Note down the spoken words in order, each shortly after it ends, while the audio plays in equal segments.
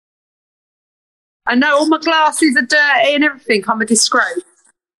I know all my glasses are dirty and everything. I'm a disgrace.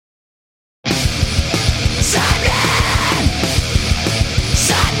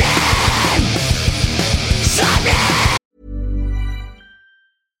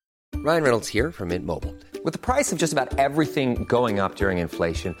 Ryan Reynolds here from Mint Mobile. With the price of just about everything going up during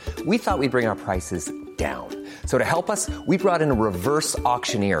inflation, we thought we'd bring our prices down. So to help us, we brought in a reverse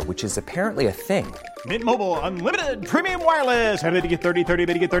auctioneer, which is apparently a thing. Mint Mobile Unlimited Premium Wireless. How to get 30, 30,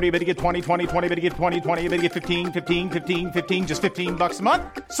 bit to get 30, bit to get 20, 20, 20, bit to get 20, 20, bit to get 15, 15, 15, 15, just $15 a month?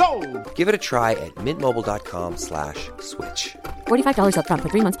 Sold! Give it a try at mintmobile.com/switch. $45 up front for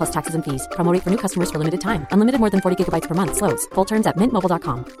 3 months plus taxes and fees. Promo rate for new customers for limited time. Unlimited more than 40 gigabytes per month. Slows full terms at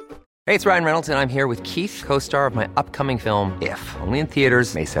mintmobile.com. Hey, it's Ryan Reynolds, and I'm here with Keith, co-star of my upcoming film, If, only in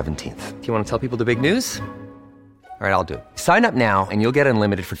theaters May 17th. Do you want to tell people the big news? All right, I'll do it. Sign up now and you'll get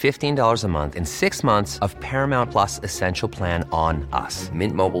unlimited for $15 a month and 6 months of Paramount Plus Essential Plan on us.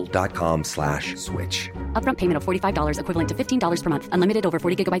 mintmobile.com/switch. Upfront payment of $45 equivalent to $15 per month. Unlimited over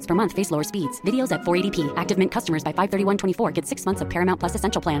 40 gigabytes per month. Face lower speeds. Videos at 480p. Active Mint customers by 531.24 get 6 months of Paramount Plus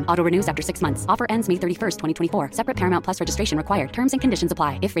Essential Plan. Auto renews after 6 months. Offer ends May 31st, 2024. Separate Paramount Plus registration required. Terms and conditions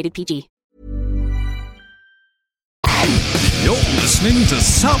apply if rated PG. You're listening to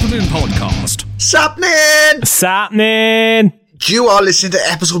Sapnin Podcast. Sapnin! You are listening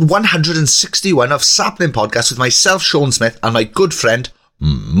to episode 161 of Sapnin Podcast with myself, Sean Smith, and my good friend,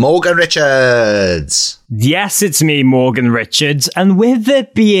 Morgan Richards. Yes, it's me, Morgan Richards, and with there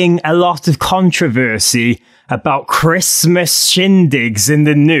being a lot of controversy about Christmas shindigs in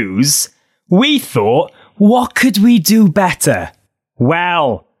the news, we thought, what could we do better?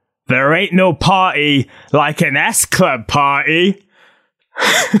 Well, there ain't no party like an S-Club party.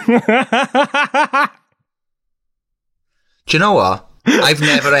 Do you know what? I've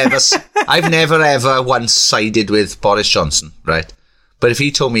never ever once sided with Boris Johnson, right? But if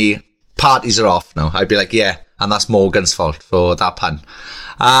he told me parties are off now, I'd be like, yeah, and that's Morgan's fault for that pun.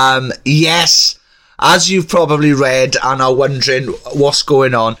 Yes, as you've probably read and are wondering what's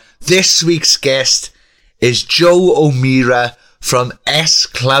going on, this week's guest is Jo O'Meara from S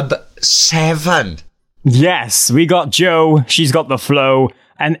Club 7. Yes, we got Jo, she's got the flow,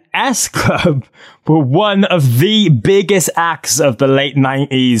 and S Club were one of the biggest acts of the late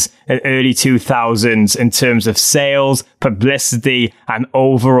 90s and early 2000s in terms of sales, publicity, and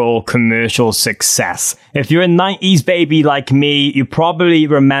overall commercial success. If you're a 90s baby like me, you probably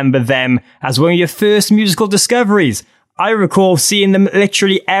remember them as one of your first musical discoveries. I recall seeing them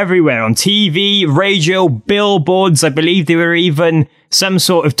literally everywhere on TV, radio, billboards. I believe they were even some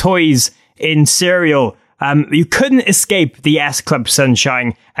sort of toys in cereal. You couldn't escape the S Club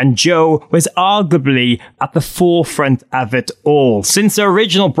sunshine, and Jo was arguably at the forefront of it all. Since their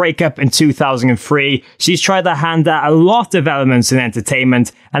original breakup in 2003, she's tried to hand out a lot of elements in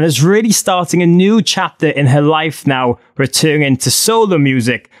entertainment and is really starting a new chapter in her life now, returning to solo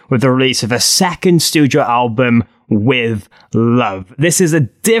music with the release of a second studio album, With Love. This is a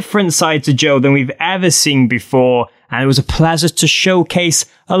different side to Jo than we've ever seen before, and it was a pleasure to showcase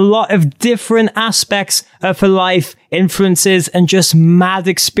a lot of different aspects of her life, influences, and just mad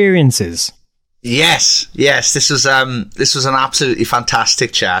experiences. Yes, this was an absolutely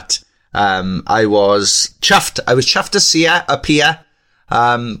fantastic chat. I was chuffed to see her appear,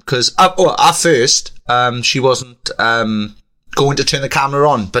 because at first she wasn't going to turn the camera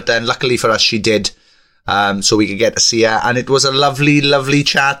on, but then luckily for us she did. So we could get to see her, and it was a lovely, lovely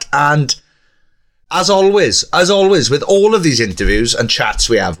chat. And as always, with all of these interviews and chats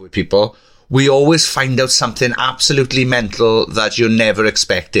we have with people, we always find out something absolutely mental that you're never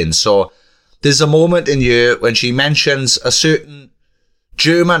expecting. So there's a moment in here when she mentions a certain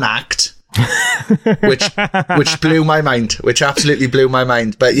German act, which blew my mind, which absolutely blew my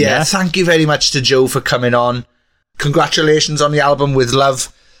mind. But yeah, thank you very much to Jo for coming on. Congratulations on the album With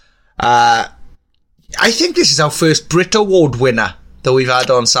Love. I think this is our first Brit Award winner that we've had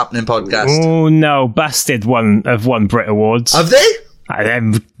on Sapnin Podcast. Oh no, Busted have won Brit Awards. Have they?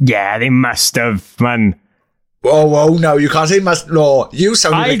 Yeah, they must have, man. Whoa, no, you can't say must. No, you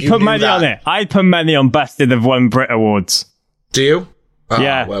sound like you knew that. I'd put money on it. I'd put money on Busted have won Brit Awards. Do you? Oh,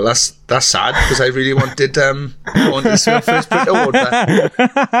 yeah. Well, that's sad, because I really wanted to see our first Brit Award.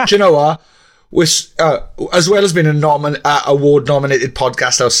 Do you know what? As well as being an award-nominated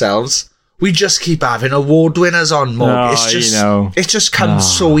podcast ourselves, we just keep having award winners on, Morg. It just comes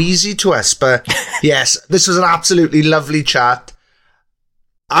so easy to us. But yes, this was an absolutely lovely chat.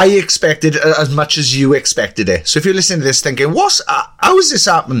 I expected it as much as you expected it. So if you're listening to this thinking, how has this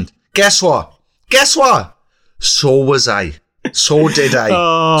happened? Guess what? So was I. So did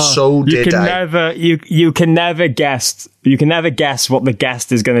I. So did I. You can never guess. You can never guess what the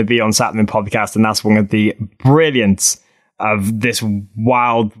guest is going to be on Sapnin Podcast, and that's one of the brilliance of this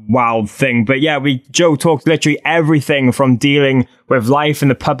wild thing. But yeah, Joe talked literally everything from dealing with life in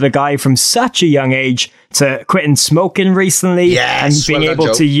the public eye from such a young age to quitting smoking recently and being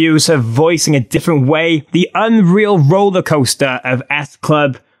able to use her voice in a different way. The unreal roller coaster of S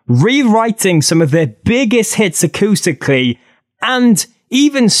Club, rewriting some of their biggest hits acoustically, and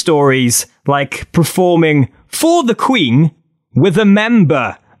even stories like performing for the Queen with a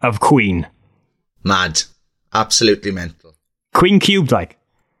member of Queen. Mad. Absolutely mental. Queen cubed, like.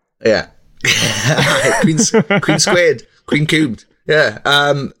 Yeah. Queen squared. Queen cubed. Yeah.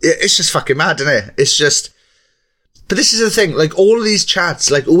 It's just fucking mad, isn't it? It's just... But this is the thing, like, all of these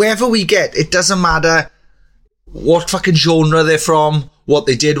chats, like, whoever we get, it doesn't matter what fucking genre they're from, what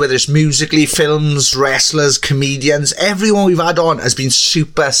they did, whether it's musically, films, wrestlers, comedians, everyone we've had on has been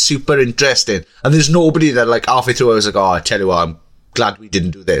super, super interesting. And there's nobody that, like, halfway through I was like, oh, I tell you what, I'm glad we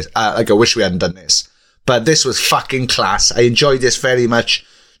didn't do this. I wish we hadn't done this. But this was fucking class. I enjoyed this very much.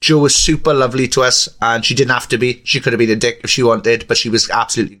 Jo was super lovely to us, and she didn't have to be. She could have been a dick if she wanted, but she was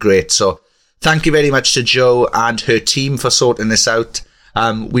absolutely great. So thank you very much to Jo and her team for sorting this out.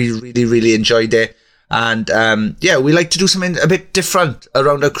 We really, really enjoyed it. And we like to do something a bit different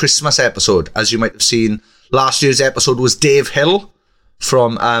around our Christmas episode. As you might have seen, last year's episode was Dave Hill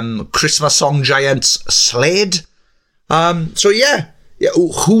from Christmas song giants Slade.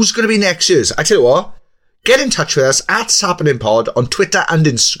 Who's going to be next year's? I tell you what, get in touch with us at Sapnin Pod on Twitter and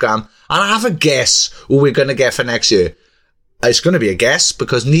Instagram, and have a guess who we're going to get for next year. It's going to be a guess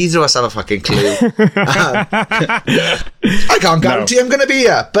because neither of us have a fucking clue. I can't guarantee I'm going to be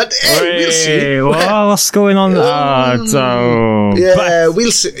here, but hey, we'll see. What's going on? We'll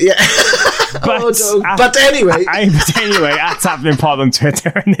see. Yeah. But anyway, at Sapnin Pod on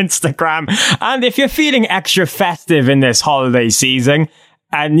Twitter and Instagram. And if you're feeling extra festive in this holiday season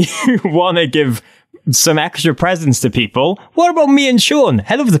and you want to give some extra presents to people, what about me and Sean?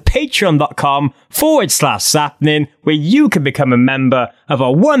 Head over to patreon.com/Sapnin, where you can become a member of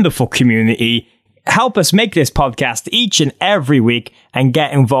our wonderful community, help us make this podcast each and every week, and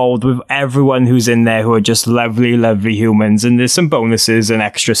get involved with everyone who's in there who are just lovely, lovely humans. And there's some bonuses and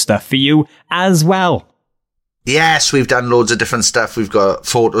extra stuff for you as well. Yes, we've done loads of different stuff. We've got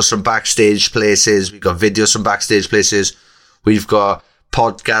photos from backstage places. We've got videos from backstage places. We've got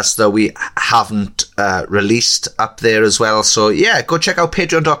podcasts that we haven't released up there as well. So yeah, go check out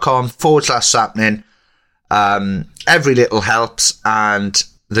patreon.com/Sapnin. Every little helps, and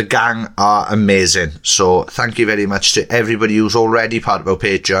the gang are amazing. So thank you very much to everybody who's already part of our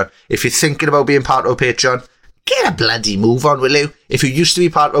Patreon. If you're thinking about being part of our Patreon, get a bloody move on, will you? If you used to be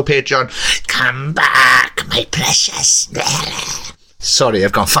part of our Patreon, come back, my precious. Sorry,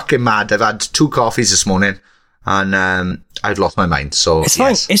 I've gone fucking mad. I've had 2 coffees this morning, and I've lost my mind. So it's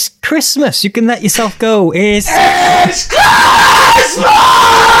fine. It's Christmas. You can let yourself go. It's Christmas!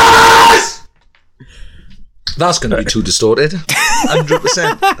 That's going to be too distorted.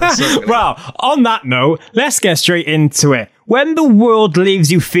 100%. Well, on that note, let's get straight into it. When the world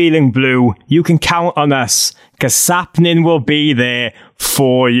leaves you feeling blue, you can count on us, because Sapnin will be there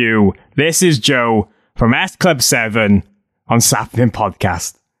for you. This is Joe from S Club 7 on Sapnin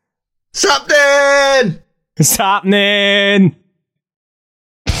Podcast. Sapnin! Sapnin!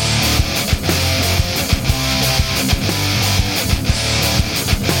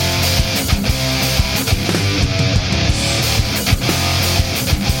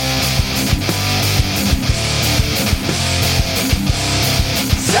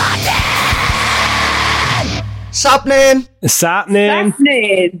 Sapnin! Sapnin!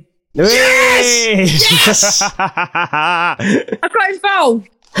 Sapnin! Yes! I got involved.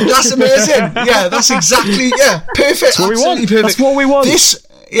 That's amazing. Yeah, that's exactly, perfect. That's what we want. Perfect. That's what we want.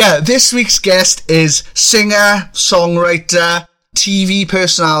 This week's guest is singer, songwriter, TV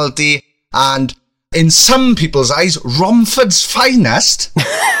personality, and in some people's eyes, Romford's finest.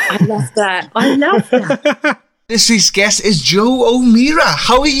 I love that. This week's guest is Jo O'Meara.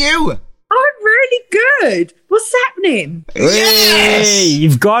 How are you? I'm really good. What's happening? Yes! Hey,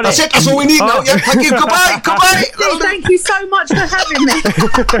 you've got That's it. That's all we need now. Yeah, thank you. Goodbye. Thank you so much for having me.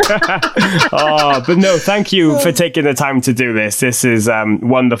 But no, thank you for taking the time to do this. This is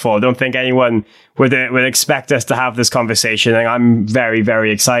wonderful. I don't think anyone would expect us to have this conversation, and I'm very,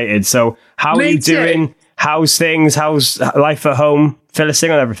 very excited. So how are you doing? How's things? How's life at home? Fill us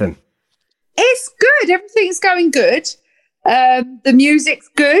in on everything. It's good. Everything's going good. The music's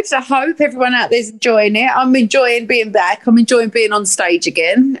good. I hope everyone out there's enjoying it. I'm enjoying being back. I'm enjoying being on stage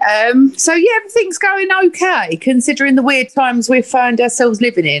again. So yeah, everything's going okay, considering the weird times we've found ourselves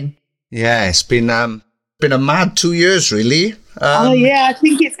living in. Yeah, it's been a mad 2 years, really. Yeah, I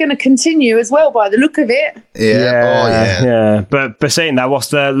think it's going to continue as well by the look of it. Yeah. But saying that, what's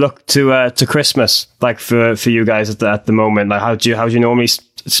the look to Christmas like for you guys at the moment? Like, how do you normally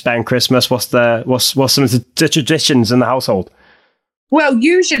spend Christmas? What's some of the traditions in the household? Well,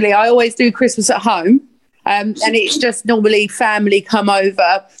 usually I always do Christmas at home, and it's just normally family come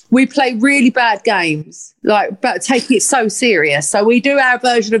over. We play really bad games, but take it so serious. So we do our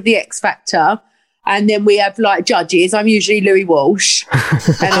version of the X Factor. And then we have like judges. I'm usually Louis Walsh,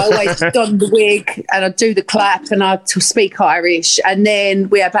 and I always don the wig and I do the clap and I speak Irish. And then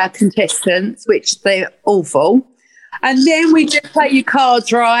we have our contestants, which they're awful. And then we just play your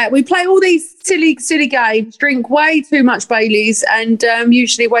cards right. We play all these silly games, drink way too much Baileys, and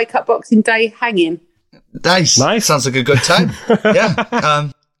usually wake up Boxing Day hanging. Nice. Sounds like a good time. Yeah.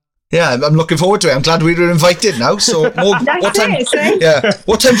 Yeah, I'm looking forward to it. I'm glad we were invited now. So, what time? Yeah,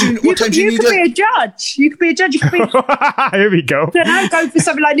 what time do you need? You could be a judge. You could be a judge. You could be. Here we go. I don't know. Go for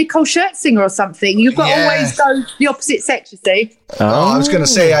something like Nicole Scherzinger or something. You've got to always go the opposite sex. You see. I was going to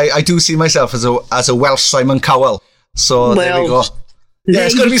say I do see myself as a Welsh Simon Cowell. So there we go. Yeah,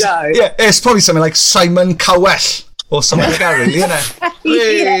 it's going to be. Yeah, it's probably something like Simon Cowell or something like that, really, isn't it?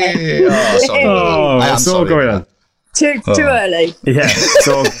 It's all going on. Too early. Yeah,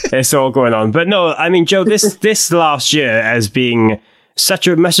 it's all going on. But no, I mean, Joe, this last year as being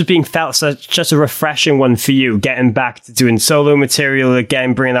must have been felt such a refreshing one for you, getting back to doing solo material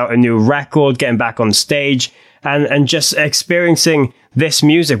again, bringing out a new record, getting back on stage, and just experiencing this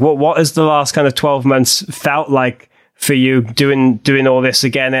music. What has the last kind of 12 months felt like for you doing all this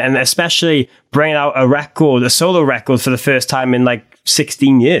again, and especially bringing out a solo record for the first time in like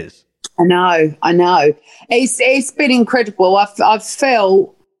 16 years? I know. It's been incredible. I've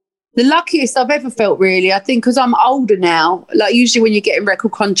felt the luckiest I've ever felt, really. I think because I'm older now. Like usually when you're getting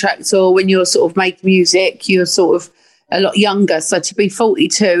record contracts or when you're sort of making music, you're sort of a lot younger. So to be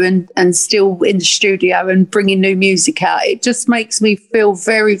 42 and still in the studio and bringing new music out, it just makes me feel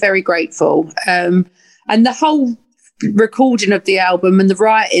very, very grateful. And the whole recording of the album and the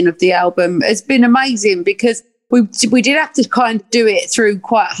writing of the album has been amazing because we did have to kind of do it through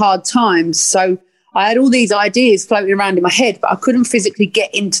quite hard times. So I had all these ideas floating around in my head, but I couldn't physically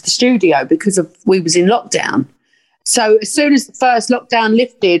get into the studio because we was in lockdown. So as soon as the first lockdown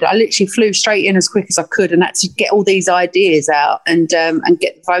lifted, I literally flew straight in as quick as I could and had to get all these ideas out and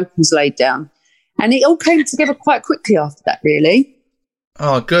get the vocals laid down. And it all came together quite quickly after that, really.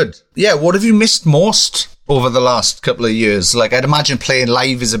 Oh, good. Yeah, what have you missed most over the last couple of years? Like, I'd imagine playing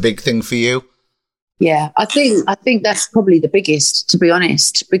live is a big thing for you. Yeah, I think that's probably the biggest, to be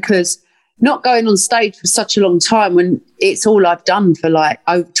honest, because not going on stage for such a long time when it's all I've done for like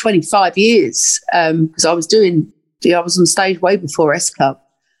over 25 years, because I was on stage way before S Club.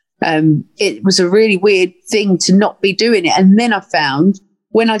 It was a really weird thing to not be doing it. And then I found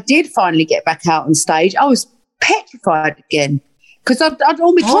when I did finally get back out on stage, I was petrified again because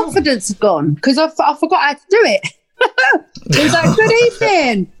all my confidence had gone because I forgot how to do it. It was like, good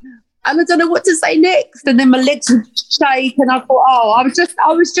evening. And I don't know what to say next. And then my legs would shake and I thought,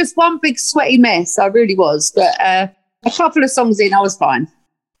 I was just one big sweaty mess. I really was. But a couple of songs in, I was fine.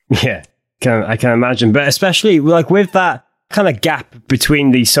 Yeah, I can imagine. But especially like with that kind of gap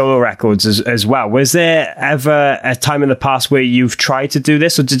between the solo records as well, was there ever a time in the past where you've tried to do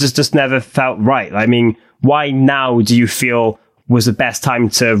this or just never felt right? I mean, why now do you feel was the best time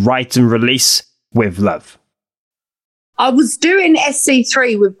to write and release With Love? I was doing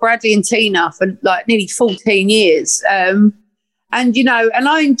SC3 with Bradley and Tina for like nearly 14 years. And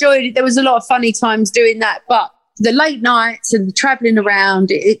I enjoyed it. There was a lot of funny times doing that. But the late nights and the travelling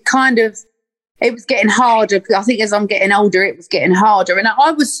around, it was getting harder. I think as I'm getting older, it was getting harder. And I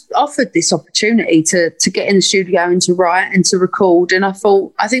was offered this opportunity to get in the studio and to write and to record. And I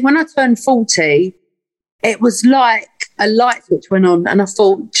think when I turned 40, it was like a light switch went on. And I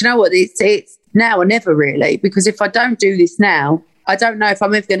thought, do you know what? It's now or never, really, because if I don't do this now, I don't know if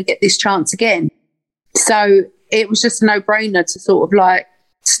I'm ever going to get this chance again. So it was just a no-brainer to sort of like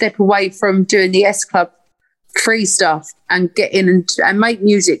step away from doing the S Club free stuff and get in and make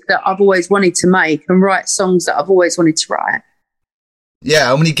music that I've always wanted to make and write songs that I've always wanted to write. Yeah,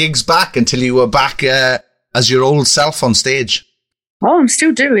 how many gigs back until you were back as your old self on stage? Oh, I'm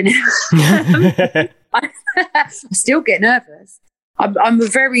still doing it. I still get nervous.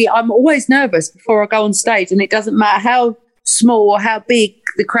 I'm always nervous before I go on stage, and it doesn't matter how small or how big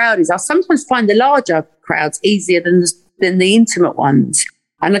the crowd is. I sometimes find the larger crowds easier than than the intimate ones.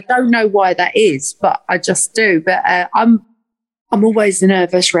 And I don't know why that is, but I just do. But I'm always a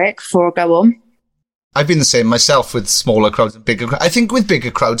nervous wreck before I go on. I've been the same myself with smaller crowds and bigger crowds. I think with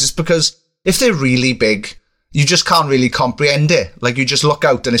bigger crowds, it's because if they're really big, you just can't really comprehend it. Like, you just look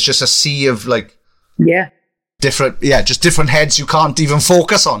out and it's just a sea of, like... just different heads you can't even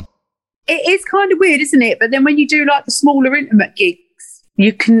focus on. It is kind of weird, isn't it? But then when you do, like, the smaller intimate gigs,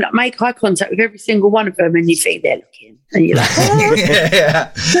 you can make eye contact with every single one of them and you think they're looking. And you're like, oh.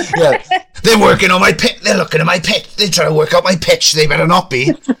 yeah. They're working on my pitch. They're looking at my pitch. They're trying to work out my pitch. They better not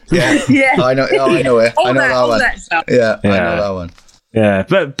be. Yeah. I know. Oh, I know it. I know that one. That stuff. Yeah, I know that one. Yeah,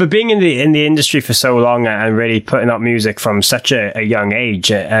 but being in the industry for so long and really putting up music from such a young age,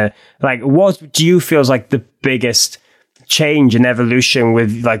 like, what do you feel is like the biggest change and evolution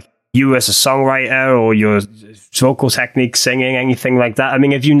with, like, you as a songwriter or your vocal technique, singing, anything like that? I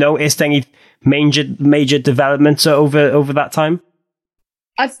mean, have you noticed any major developments over that time?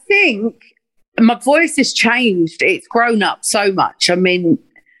 I think my voice has changed. It's grown up so much. I mean,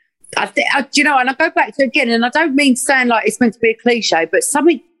 you know, and I go back to again, and I don't mean to sound like it's meant to be a cliche, but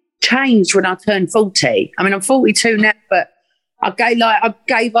something changed when I turned 40. I mean, I'm 42 now, but I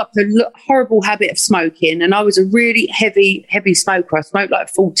gave up the horrible habit of smoking, and I was a really heavy smoker. I smoked like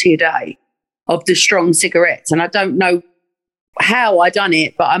 40 a day of the strong cigarettes, and I don't know how I done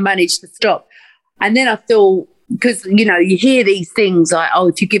it, but I managed to stop. And then I thought, because, you know, you hear these things like, oh,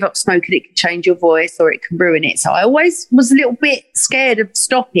 if you give up smoking, it can change your voice or it can ruin it. So I always was a little bit scared of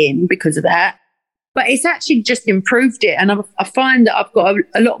stopping because of that. But it's actually just improved it. And I find that I've got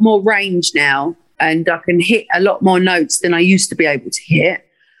a lot more range now, and I can hit a lot more notes than I used to be able to hit.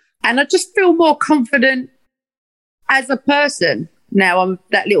 And I just feel more confident as a person now. I'm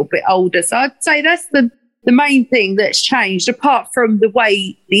that little bit older. So I'd say that's the main thing that's changed, apart from the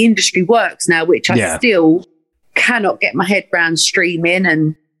way the industry works now, which I still cannot get my head around, streaming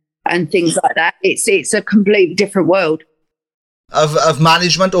and things like that. It's a completely different world. Have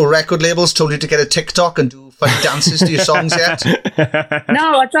management or record labels told you to get a TikTok and do funny dances to your songs yet?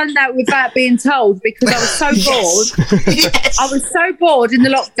 No, I've done that without being told, because I was so bored. Yes. I was so bored in the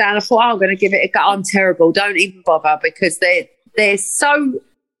lockdown. I thought, I'm going to give it a go. I'm terrible. Don't even bother, because they're so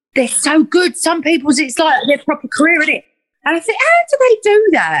good. Some people's, it's like their proper career, in it. And I think, how do they do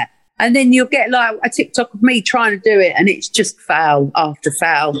that? And then you'll get like a TikTok of me trying to do it, and it's just foul after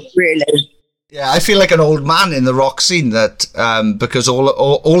foul, really. Yeah, I feel like an old man in the rock scene that because all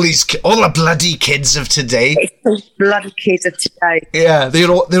the bloody kids of today. It's the bloody kids of today. Yeah, they're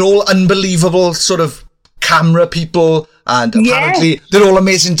all unbelievable sort of camera people, and apparently they're all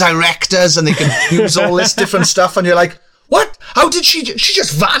amazing directors, and they can use all this different stuff. And you're like, what? How did she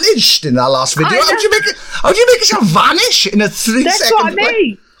just vanished in that last video? How do you make yourself vanish in a 3 That's second? What I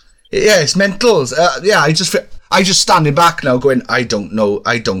mean. Yeah, it's mental. I just standing back now, going, I don't know,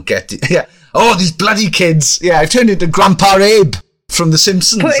 I don't get it. Yeah. Oh, these bloody kids. Yeah, I've turned into Grandpa Abe from The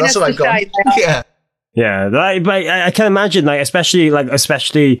Simpsons. That's what I've got. Yeah. Yeah, I can imagine, like,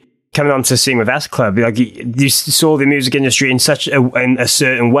 especially coming on to sing with S Club, like, you saw the music industry in such a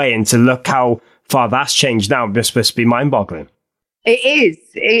certain way, and to look how far that's changed now must be mind-boggling. It is.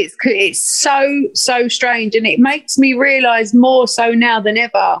 It's so strange, and it makes me realise more so now than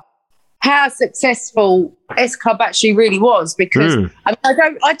ever how successful S Club actually really was, because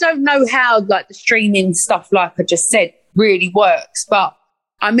I don't know how, like, the streaming stuff, like I just said, really works. But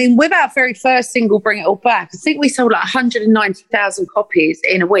I mean, with our very first single, Bring It All Back, I think we sold like 190,000 copies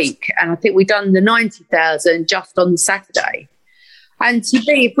in a week, and I think we done the 90,000 just on the Saturday. And to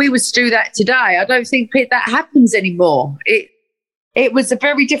me, if we was to do that today, I don't think that happens anymore. It was a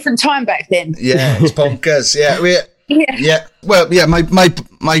very different time back then. Yeah, it's bonkers. Yeah, Well, yeah.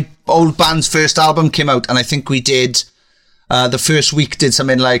 My old band's first album came out, and I think we did the first week did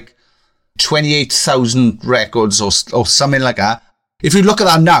something like 28,000 records or something like that. If you look at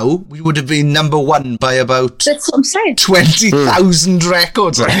that now, we would have been number one by about, that's what I'm saying, 20,000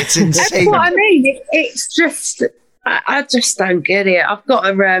 records. Like, it's insane. That's what I mean. It's just, I just don't get it. I've got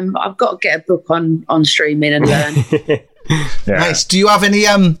to get a book on streaming and learn. Yeah. Nice. Do you have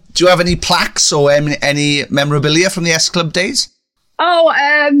any plaques or any memorabilia from the S Club days? Oh,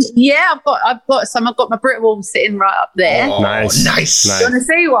 yeah, I've got some. I've got my Brit Award sitting right up there. Oh, nice. Do you want to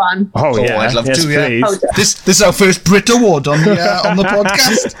see one? Oh yeah, I'd love to. Please. Yeah. This is our first Brit Award on the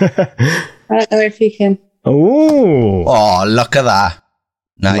podcast. I don't know if you can. Oh, look at that.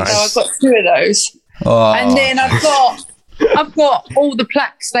 Nice. So I've got 2 of those. Oh. And then I've got all the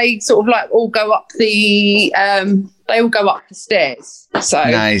plaques. They sort of like all go up the they all go up the stairs. So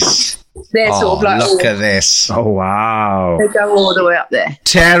Nice. they're sort of like, look at this. Oh, wow. they go all the way up there.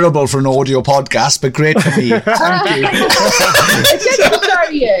 Terrible for an audio podcast, but great for me. Thank you. I'll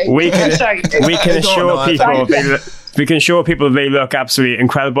show you. We can, I'll show you. we can assure know, people we can assure people they look absolutely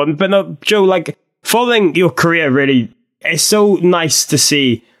incredible. But no, Joe, like following your career, really, it's so nice to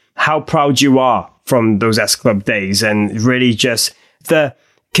see how proud you are from those S Club days, and really just the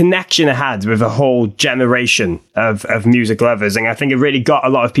connection it had with a whole generation of music lovers. And I think it really got a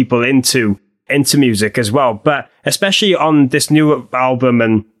lot of people into music as well. But especially on this new album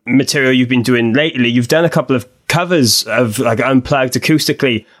and material you've been doing lately, you've done a couple of covers of like unplugged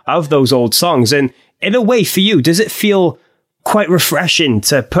acoustically of those old songs. And in a way, for you, does it feel quite refreshing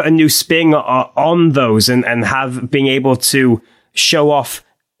to put a new spin on those and have being able to show off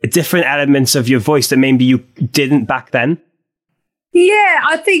different elements of your voice that maybe you didn't back then? Yeah,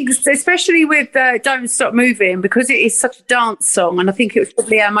 I think especially with Don't Stop Moving, because it is such a dance song, and I think it was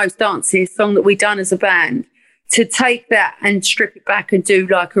probably our most danciest song that we've done as a band, to take that and strip it back and do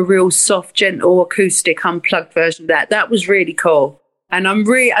like a real soft, gentle, acoustic, unplugged version of that was really cool. And I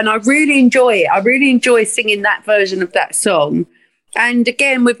really enjoy it. I really enjoy singing that version of that song. And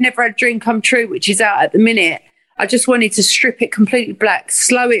again, we've Never Had a Dream Come True, which is out at the minute. I just wanted to strip it completely black,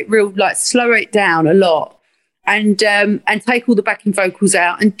 slow it down a lot. And take all the backing vocals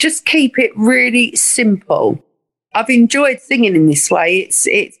out and just keep it really simple. I've enjoyed singing in this way.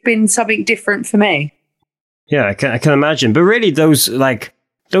 It's been something different for me. Yeah, I can imagine. But really, those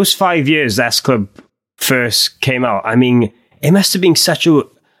 5 years S Club first came out, I mean, it must have been such a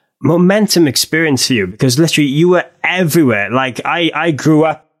momentum experience for you, because literally you were everywhere. Like I grew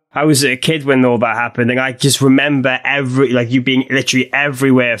up, I was a kid when all that happened, and I just remember you being literally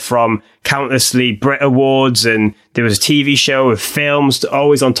everywhere, from countlessly Brit Awards, and there was a TV show with films,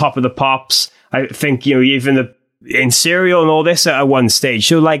 always on top of the pops. I think, even in Serial and all this at one stage.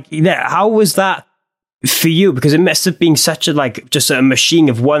 So how was that for you? Because it must have been such just a machine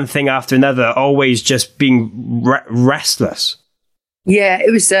of one thing after another, always just being restless. Yeah,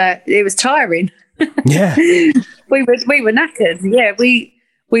 it was tiring. Yeah. we were knackered. Yeah,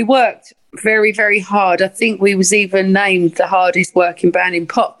 we worked very, very hard. I think we was even named the hardest working band in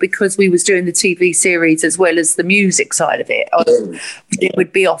pop because we was doing the TV series as well as the music side of it. It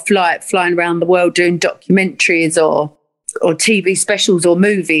would be off flying around the world doing documentaries or TV specials or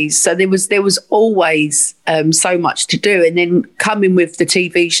movies. So there was always so much to do. And then coming with the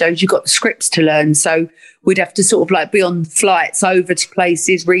TV shows, you got the scripts to learn. So we'd have to sort of be on flights over to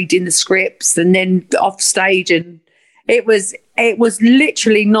places, reading the scripts, and then off stage. And it was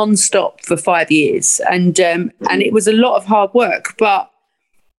literally non-stop for 5 years, and it was a lot of hard work. But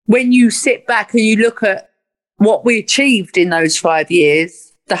when you sit back and you look at what we achieved in those 5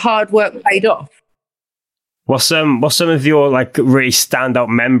 years, the hard work paid off. What's some of your really standout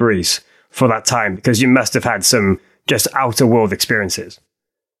memories for that time? Because you must have had some just outer world experiences.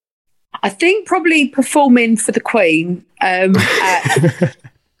 I think probably performing for the Queen at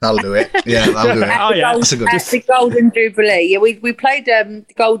That'll do it. Yeah, that'll do it. Oh, yeah. That's a good at the Golden Jubilee. Yeah, we played the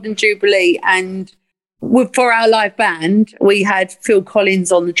Golden Jubilee, and for our live band, we had Phil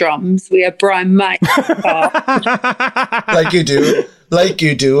Collins on the drums. We had Brian May. Like you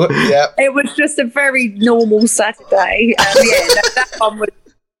do. Yeah. It was just a very normal Saturday.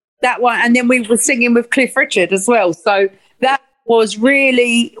 That one. And then we were singing with Cliff Richard as well. So that was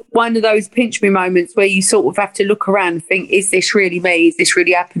really one of those pinch me moments where you sort of have to look around and think, is this really me? Is this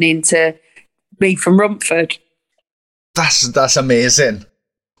really happening to me from Romford? That's amazing.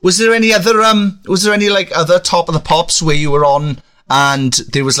 Was there any other other Top of the Pops where you were on and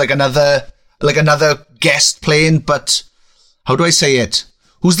there was another guest playing, but how do I say it?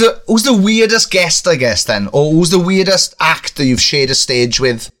 Who's the weirdest guest, I guess, then? Or who's the weirdest act that you've shared a stage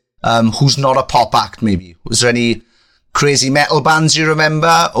with, who's not a pop act, maybe? Was there any crazy metal bands you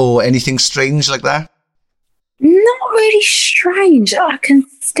remember, or anything strange like that? Not really strange I can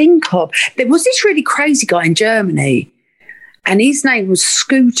think of. There was this really crazy guy in Germany, and his name was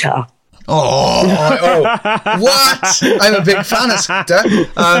Scooter. Oh, what? I'm a big fan of Scooter.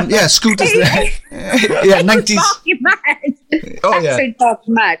 Yeah, Scooter's there. Yeah, 90s. Oh, yeah.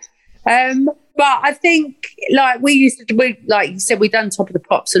 Absolutely mad. But I think, we used to do, like you said, we've done Top of the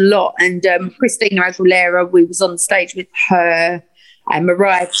Pops a lot. And Christina Aguilera, we was on stage with her, and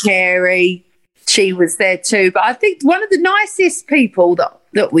Mariah Carey, she was there too. But I think one of the nicest people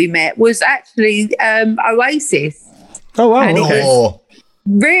that we met was actually Oasis. Oh, wow. Okay.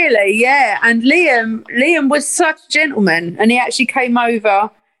 Really, yeah. And Liam was such a gentleman, and he actually came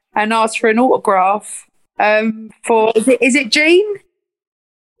over and asked for an autograph for, is it Gene?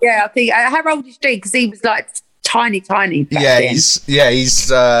 Yeah, I think, how old is Gene? Because he was tiny back Yeah,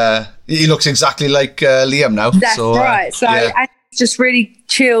 then. he looks exactly like Liam now. That's right. So yeah. and he's just really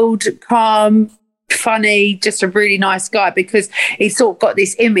chilled, calm, funny, just a really nice guy, because he's sort of got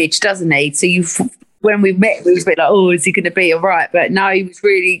this image, doesn't he? So when we met, we was a bit like, oh, is he going to be all right? But no, he was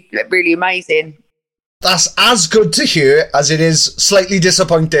really, really amazing. That's as good to hear as it is slightly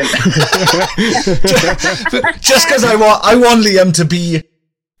disappointing. Just because I want Liam to be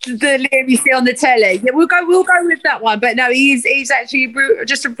the Liam you see on the telly. Yeah, we'll go with that one. But no, he's actually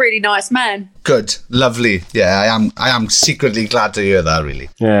just a really nice man. good, lovely. Yeah, I am secretly glad to hear that. Really.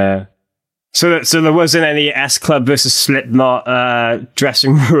 Yeah. So there wasn't any S Club versus Slipknot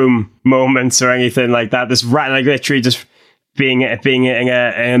dressing room moments or anything like that. This like literally just being in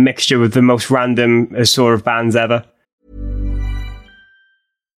a mixture with the most random sort of bands ever.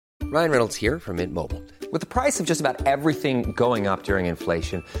 Ryan Reynolds here from Mint Mobile. With the price of just about everything going up during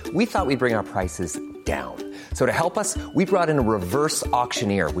inflation, we thought we'd bring our prices down. So to help us, we brought in a reverse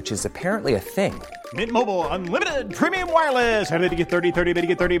auctioneer, which is apparently a thing. Mint Mobile Unlimited Premium Wireless. How to get 30, 30, bit to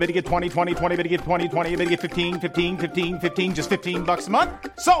get 30, bit to get 20, 20, 20, bit to get 20, 20, bit to get 15, 15, 15, 15, just $15 a month?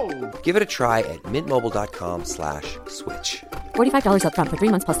 Sold! Give it a try at mintmobile.com/switch. $45 up front for 3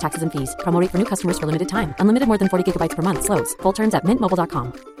 months plus taxes and fees. Promo rate for new customers for limited time. Unlimited more than 40 gigabytes per month. Slows full terms at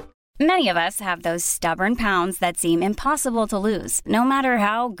mintmobile.com. Many of us have those stubborn pounds that seem impossible to lose, no matter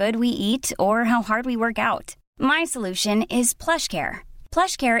how good we eat or how hard we work out. My solution is PlushCare.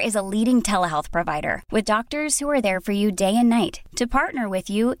 PlushCare is a leading telehealth provider with doctors who are there for you day and night to partner with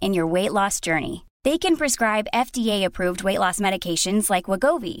you in your weight loss journey. They can prescribe FDA-approved weight loss medications like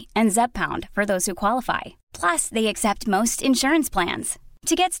Wegovy and Zepbound for those who qualify. Plus, they accept most insurance plans.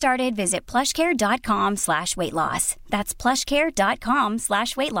 To get started, visit plushcare.com/weightloss. That's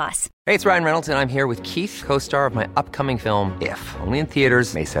plushcare.com/weightloss. Hey, it's Ryan Reynolds, and I'm here with Keith, co-star of my upcoming film, If, only in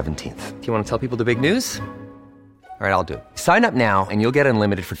theaters May 17th. Do you want to tell people the big news? All right, I'll do it. Sign up now and you'll get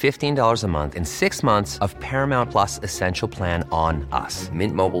unlimited for $15 a month and 6 months of Paramount Plus Essential Plan on us.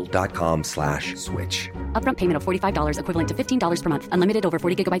 Mintmobile.com/switch. Upfront payment of $45 equivalent to $15 per month. Unlimited over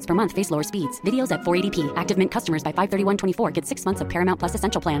 40 gigabytes per month. Face lower speeds. Videos at 480p. Active Mint customers by 531.24 get 6 months of Paramount Plus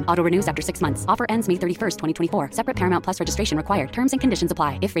Essential Plan. Auto renews after 6 months. Offer ends May 31st, 2024. Separate Paramount Plus registration required. Terms and conditions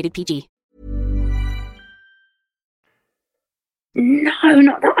apply if rated PG. No,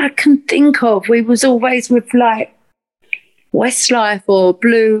 not that I can think of. We was always with like Westlife or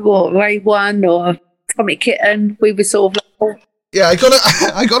Blue or A1 or Tommy Kitten. We were sort of like, Yeah, I gotta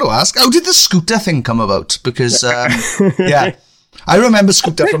ask, how did the scooter thing come about? Because yeah, I remember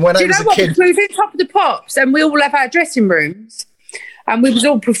Scooter from when I was a kid. We was in Top of the Pops and we all have our dressing rooms and we was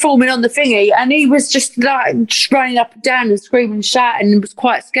all performing on the thingy and he was just like just running up and down and screaming and shouting and was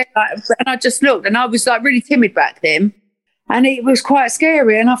quite scared. And I just looked and I was like really timid back then and it was quite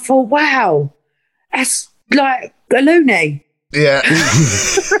scary and I thought, wow, that's like a loony. Yeah.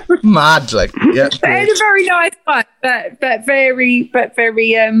 Mad, like, yeah. But a very nice guy, but very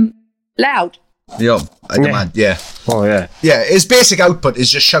loud. Yeah, I demand, yeah. Oh, yeah. Yeah, his basic output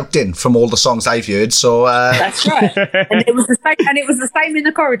is just shouting from all the songs I've heard, so... That's right. And it was the same in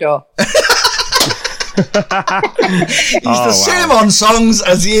the corridor. He's the same on songs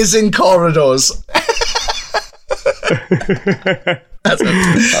as he is in corridors. That's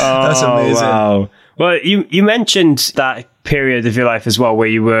amazing. Wow. Well, you mentioned that period of your life as well where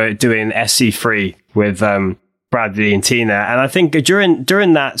you were doing SC3 with Bradley and Tina, and I think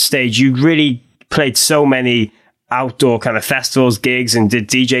during that stage you really played so many outdoor kind of festivals, gigs, and did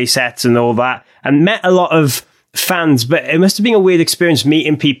DJ sets and all that, and met a lot of fans. But it must have been a weird experience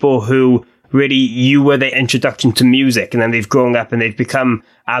meeting people who really you were their introduction to music, and then they've grown up and they've become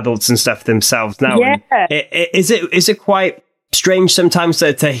adults and stuff themselves now. Yeah. Is it quite strange sometimes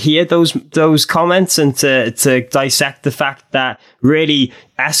to hear those comments and to dissect the fact that really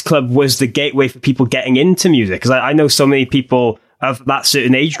S Club was the gateway for people getting into music? Because I know so many people of that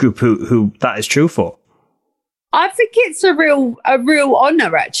certain age group who that is true for. I think it's a real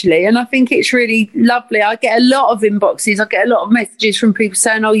honour, actually, and I think it's really lovely. I get a lot of inboxes. I get a lot of messages from people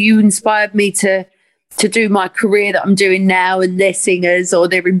saying, "Oh, you inspired me to do my career that I'm doing now," and they're singers or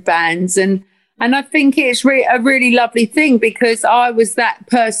they're in bands, and I think it's a really lovely thing because I was that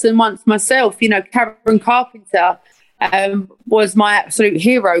person once myself. You know, Karen Carpenter was my absolute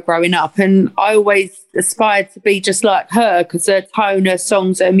hero growing up, and I always aspired to be just like her because her tone, her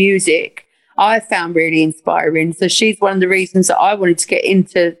songs, her music, I found really inspiring. So she's one of the reasons that I wanted to get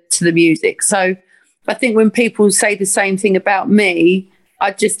into the music. So I think when people say the same thing about me,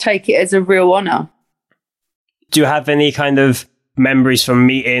 I just take it as a real honour. Do you have any kind of memories from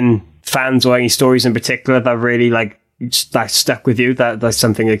meeting fans or any stories in particular that really like stuck with you? That's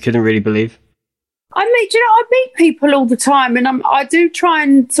something I couldn't really believe. I meet, I meet people all the time, and I do try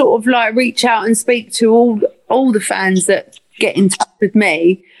and sort of like reach out and speak to all the fans that get in touch with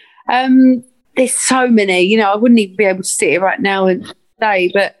me. There's so many, I wouldn't even be able to sit here right now and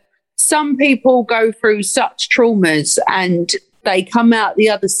say, but some people go through such traumas and they come out the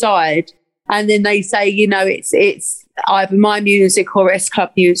other side, and then they say, it's either my music or S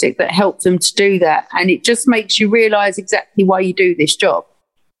Club music that helped them to do that, and it just makes you realise exactly why you do this job.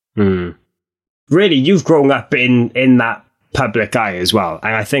 Really, you've grown up in that public eye as well.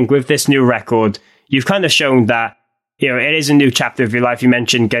 And I think with this new record, you've kind of shown that, it is a new chapter of your life. You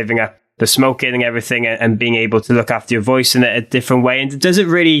mentioned giving up the smoking and everything and being able to look after your voice in a different way. And does it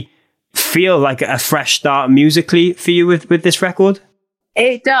really feel like a fresh start musically for you with this record?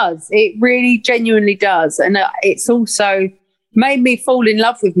 It does. It really genuinely does. And it's also made me fall in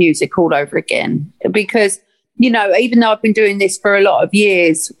love with music all over again because, even though I've been doing this for a lot of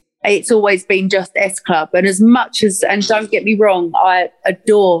years, it's always been just S Club. And as much as, and don't get me wrong, I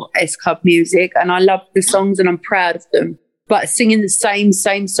adore S Club music and I love the songs and I'm proud of them. But singing the same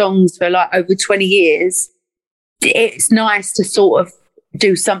songs for like over 20 years, it's nice to sort of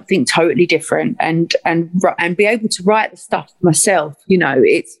do something totally different and be able to write the stuff myself.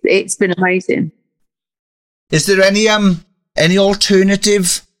 It's been amazing. Is there any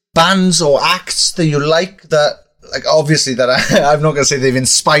alternative bands or acts that you like that? Like obviously that I'm not going to say they've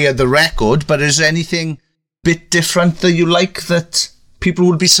inspired the record, but is there anything a bit different that you like that people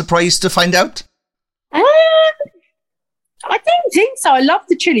would be surprised to find out? I don't think so. I love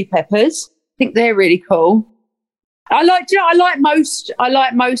the Chili Peppers. I think they're really cool. I like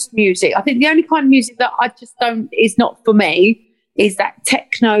most music. I think the only kind of music that I just is not for me is that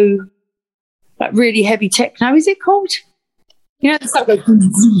techno, like really heavy techno. Is it called? The stuff goes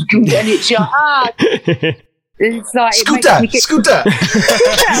and it's like it's like Scooter. You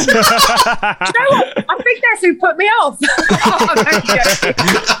know what? I think that's who put me off.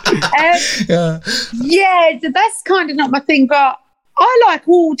 Yeah, that's kind of not my thing, but I like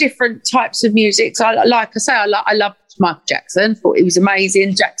all different types of music. So I love Michael Jackson. Thought he was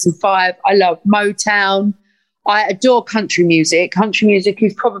amazing. Jackson 5. I love Motown. I adore country music. Country music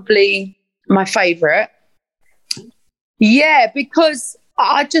is probably my favourite. Yeah, because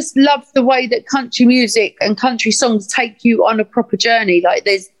I just love the way that country music and country songs take you on a proper journey. Like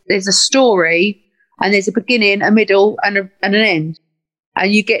there's a story and there's a beginning, a middle and an end.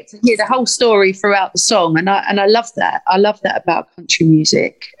 And you get to hear the whole story throughout the song. And I love that. I love that about country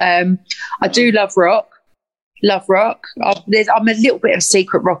music. I do love rock. I'm a little bit of a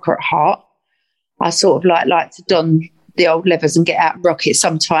secret rocker at heart. I sort of like to don the old leathers and get out and rock it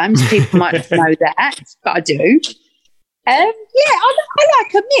sometimes. People might not know that, but I do. I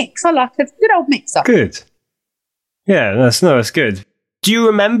like a mix. I like a good old mix-up. Good. Yeah, that's good. Do you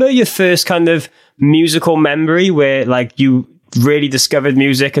remember your first kind of musical memory where like you really discovered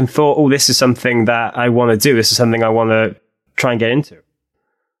music and thought, oh, this is something that I want to do. This is something I want to try and get into?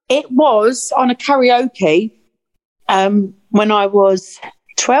 It was on a karaoke when I was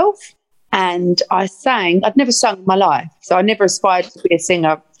 12 and I sang. I'd never sung in my life, so I never aspired to be a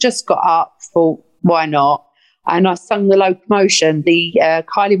singer. Just got up, thought, why not? And I sung The Locomotion, the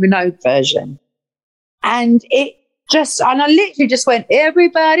Kylie Minogue version. And I literally just went,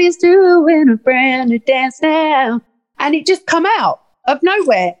 everybody's doing a brand new dance now. And it just come out of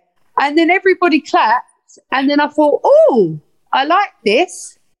nowhere. And then everybody clapped. And then I thought, oh, I like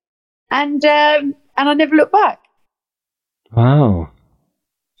this. And I never looked back. Wow.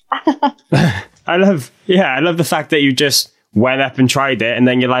 I love the fact that you just went up and tried it and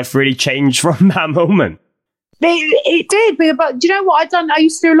then your life really changed from that moment. It did, but do you know what I've done? I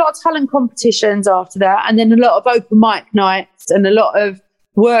used to do a lot of talent competitions after that, and then a lot of open mic nights and a lot of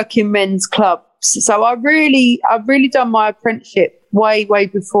working men's clubs. So I've really done my apprenticeship way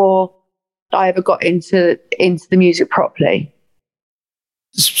before I ever got into the music properly.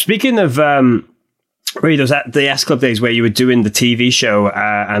 Speaking of really the S Club days where you were doing the TV show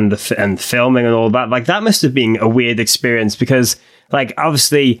and filming and all that, like that must have been a weird experience because, like,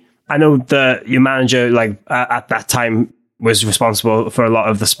 obviously. I know that your manager, like at that time, was responsible for a lot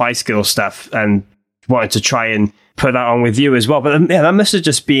of the Spice Girls stuff and wanted to try and put that on with you as well. But yeah, that must have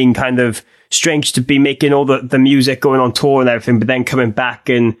just been kind of strange to be making all the music, going on tour and everything, but then coming back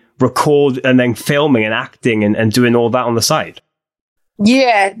and record and then filming and acting and doing all that on the side.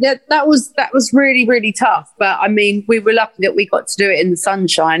 Yeah, that was really, really tough. But I mean, we were lucky that we got to do it in the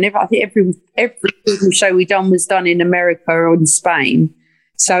sunshine. I think every show we done was done in America or in Spain.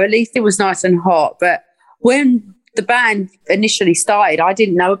 So at least it was nice and hot. But when the band initially started, I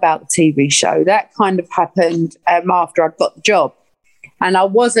didn't know about the TV show. That kind of happened after I'd got the job. And I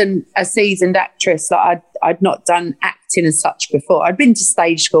wasn't a seasoned actress. Like I'd not done acting as such before. I'd been to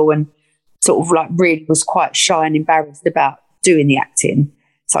stage school and sort of like really was quite shy and embarrassed about doing the acting.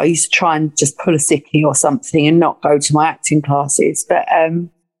 So I used to try and just pull a sickie or something and not go to my acting classes. But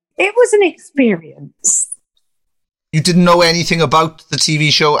it was an experience. You didn't know anything about the TV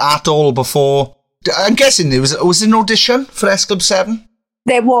show at all before? I'm guessing there was an audition for S Club 7?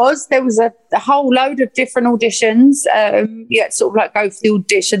 There was a whole load of different auditions. You had to sort of like go for the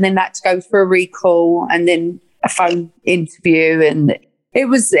audition, then had to go for a recall and then a phone interview. And it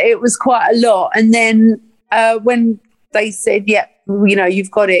was quite a lot. And then when they said, yeah, you know,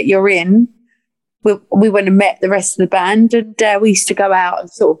 you've got it, you're in, we went and met the rest of the band, and we used to go out and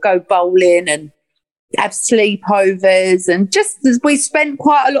sort of go bowling and have sleepovers, and just we spent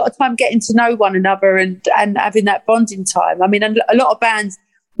quite a lot of time getting to know one another and having that bonding time. I mean, a lot of bands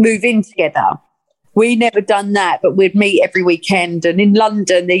move in together. We never done that, but we'd meet every weekend. And in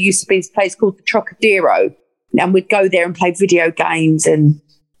London, there used to be this place called the Trocadero, and we'd go there and play video games and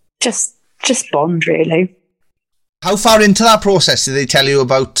just bond, really. How far into that process did they tell you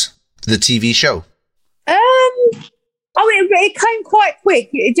about the TV show? It came quite quick.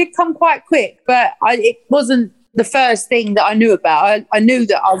 It did come quite quick, but it wasn't the first thing that I knew about. I knew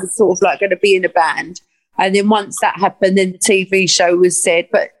that I was sort of like going to be in a band. And then once that happened, then the TV show was said.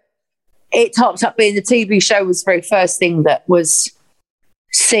 But it topped up being the TV show was the very first thing that was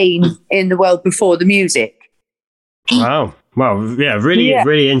seen in the world before the music. Wow. Well, yeah,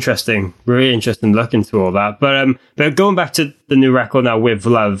 really interesting. Really interesting look into all that. But going back to the new record now, With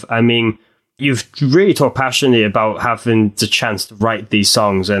Love, I mean, you've really talked passionately about having the chance to write these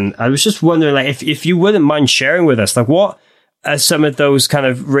songs. And I was just wondering, like, if you wouldn't mind sharing with us, like, what are some of those kind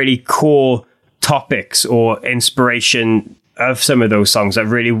of really core topics or inspiration of some of those songs that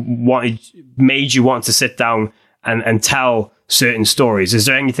really made you want to sit down and tell certain stories? Is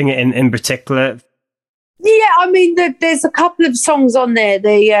there anything in particular? Yeah, I mean, there's a couple of songs on there.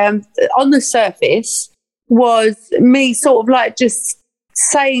 On the Surface was me sort of like just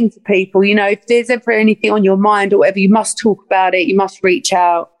saying to people, you know, if there's ever anything on your mind or whatever, you must talk about it. You must reach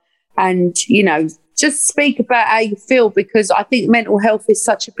out and, you know, just speak about how you feel, because I think mental health is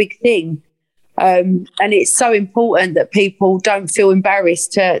such a big thing. And it's so important that people don't feel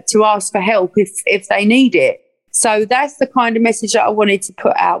embarrassed to ask for help if they need it. So that's the kind of message that I wanted to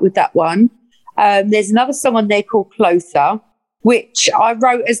put out with that one. There's another song on there called Closer, which I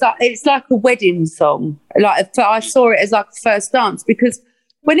wrote as like, it's like a wedding song. Like I saw it as like a first dance, because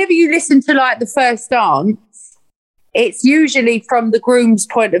whenever you listen to like the first dance, it's usually from the groom's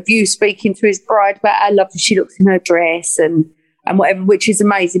point of view, speaking to his bride about how lovely she looks in her dress and whatever, which is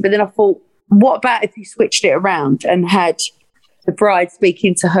amazing. But then I thought, what about if you switched it around and had the bride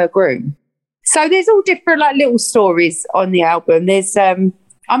speaking to her groom? So there's all different like little stories on the album. There's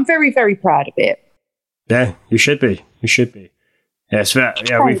I'm very, very proud of it. Yeah, you should be. You should be. Yes, yeah,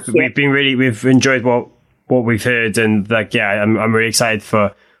 we've enjoyed what we've heard, and like, yeah, I'm really excited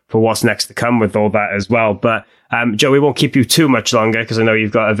for what's next to come with all that as well. But Joe, we won't keep you too much longer because I know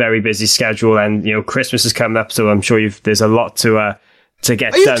you've got a very busy schedule, and you know Christmas is coming up, so I'm sure there's a lot to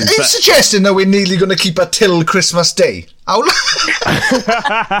get done. Are you suggesting that we're nearly going to keep it till Christmas Day?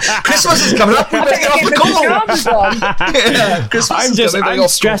 Christmas is coming up. We better get off the call. I'm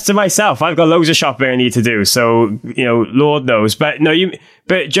stressed to myself. I've got loads of shopping I need to do, so you know, Lord knows. But no,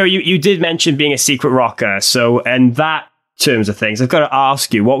 But Joe, you did mention being a secret rocker. So, in that terms of things, I've got to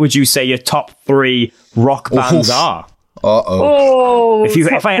ask you, what would you say your top 3 rock bands are? If you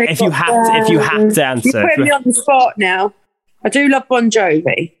had to answer, you put me on the spot now. I do love Bon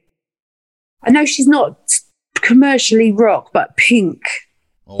Jovi. I know she's not commercially rock, but Pink.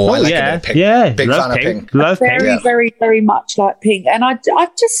 I like a bit of Pink. Yeah, big fan of Pink. Love Pink. Very, very, very much like Pink. And I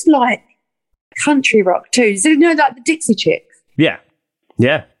just like country rock too. So, you know, like the Dixie Chicks. Yeah.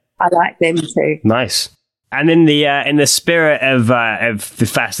 I like them too. Nice. And in the spirit of the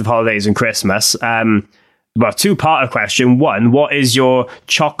festive holidays and Christmas, well, 2-part question. 1, what is your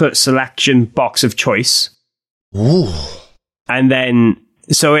chocolate selection box of choice? Ooh. And then,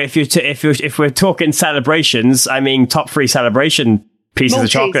 so if we're talking celebrations, I mean, top 3 celebration pieces Malteser. of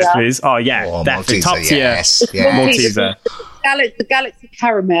chocolate, please. Oh yeah, definitely Malteser, top tier. yes. Malteser. The Galaxy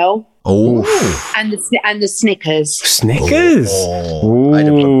Caramel. Oh. And the Snickers. Snickers. Oh.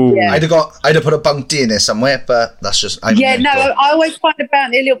 I'd have put a Bounty in there somewhere, but that's just. I always find a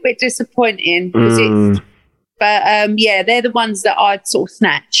Bounty a little bit disappointing because they're the ones that I'd sort of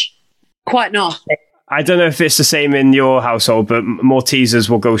snatch. Quite nasty. I don't know if it's the same in your household, but Maltesers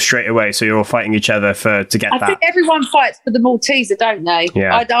will go straight away, so you're all fighting each other to get that. I think everyone fights for the Malteser, don't they?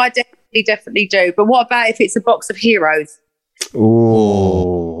 Yeah. I definitely do. But what about if it's a box of Heroes?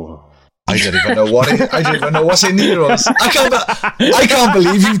 Ooh. I don't even know I don't even know what's in Heroes. I can't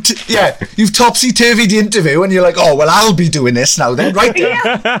believe you've topsy-turvy the interview and you're like, oh, well, I'll be doing this now then, right there.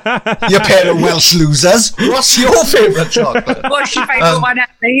 You pair of Welsh losers. What's your favourite chocolate? What's your favourite one out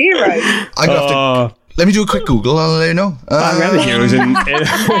of the Heroes? I'm going to have to... Let me do a quick Google, I'll let you know. I haven't had Heroes in a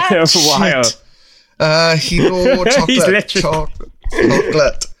while. Hero chocolate.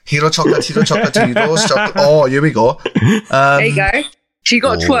 Chocolate. Hero chocolate, Heroes chocolate. Oh, here we go. There you go. She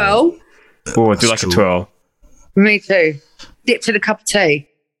got a twirl. Oh, I do like a twirl. Me too. Dipped in a cup of tea.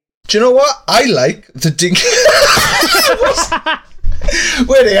 Do you know what? I like the dinky...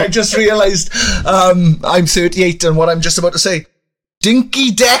 Wait, I just realised I'm 38 and what I'm just about to say.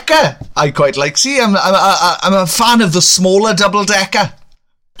 Dinky Decker. I quite like. See, I'm a fan of the smaller double decker.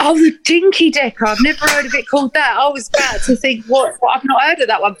 Oh, the Dinky Decker. I've never heard of it called that. I was about to think, what I've not heard of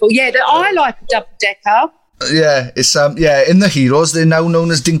that one before. Yeah, I like a double decker. Yeah, it's in the Heroes they're now known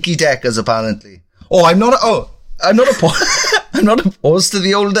as Dinky Deckers apparently. Oh, I'm not opposed to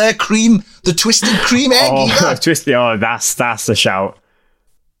the old cream, the twisted cream egg. That's a shout.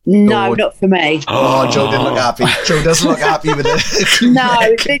 No, not for me. Oh, Joe didn't look happy. Joe doesn't look happy with it. No,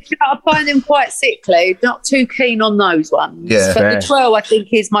 I find them quite sickly. Not too keen on those ones. Yeah, but the twirl I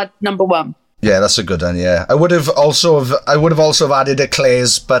think is my number one. Yeah, that's a good one. Yeah, I would have also added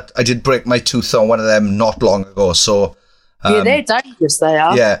Eclairs, but I did break my tooth on one of them not long ago. So yeah, they're dangerous. They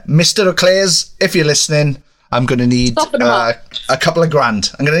are. Yeah, Mr. Eclairs, if you're listening, I'm going to need a couple of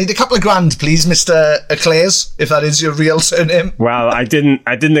grand. I'm going to need a couple of grand, please, Mr. Eclairs, if that is your real surname. Well, I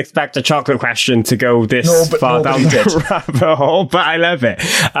didn't expect a chocolate question to go this far down the rabbit hole, but I love it.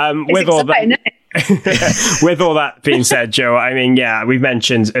 With all that being said, Joe, I mean, yeah, we've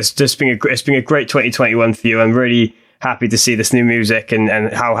mentioned it's been a great 2021 for you. I'm really happy to see this new music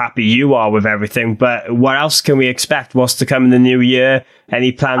and how happy you are with everything. But what else can we expect? What's to come in the new year?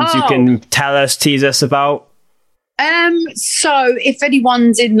 Any plans you can tease us about? So if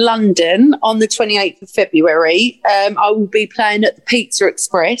anyone's in London on the 28th of February, I will be playing at the Pizza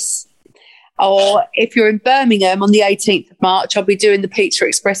Express. Or if you're in Birmingham on the 18th of March, I'll be doing the Pizza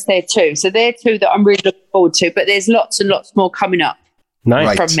Express there too. So they're two that I'm really looking forward to, but there's lots and lots more coming up.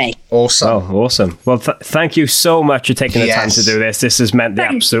 Nice. From me. Awesome. Oh, awesome. Well, thank you so much for taking the time to do this. This has meant the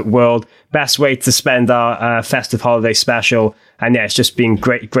absolute world. Best way to spend our festive holiday special. And yeah, it's just been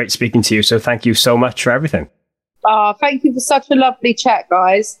great speaking to you. So thank you so much for everything. Thank you for such a lovely chat,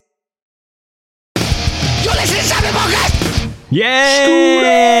 guys. You're listening to Sammy Podcast!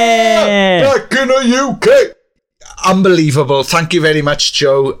 Yeah! Back in the UK! Unbelievable. Thank you very much,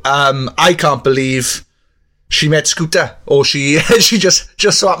 Joe. I can't believe she met Scooter, or she just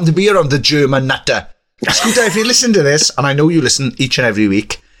so happened to be around the German nutter. Scooter, if you listen to this, and I know you listen each and every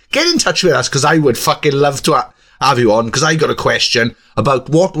week, get in touch with us, because I would fucking love to have you on, because I got a question about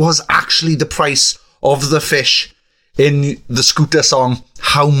what was actually the price of the fish in the Scooter song,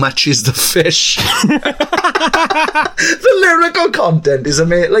 How Much Is the Fish? The lyrical content is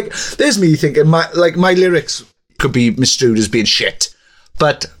amazing. Like, there's me thinking, my lyrics could be misconstrued as being shit,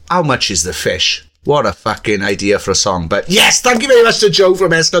 but how much is the fish? What a fucking idea for a song. But yes, thank you very much to Jo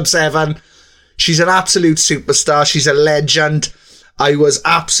from S Club 7. She's an absolute superstar. She's a legend. I was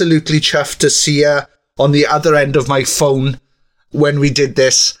absolutely chuffed to see her on the other end of my phone when we did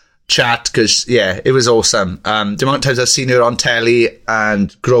this chat, because yeah, it was awesome. The amount of times I've seen her on telly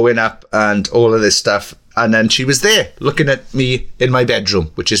and growing up and all of this stuff, and then she was there looking at me in my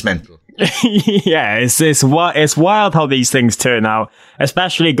bedroom, which is mental. Yeah, it's wild how these things turn out,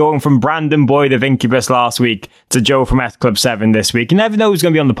 especially going from Brandon Boyd of Incubus last week to Jo from S Club 7 this week. You never know who's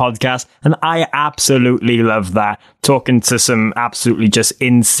going to be on the podcast, and I absolutely love that, talking to some absolutely just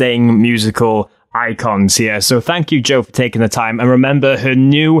insane musical icons here. So thank you, Jo, for taking the time. And remember, her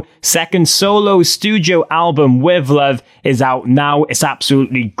new second solo studio album, With Love, is out now. It's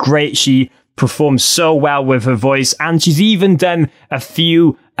absolutely great. She performs so well with her voice, and she's even done a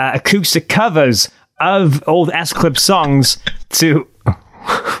few acoustic covers of old S Club songs to...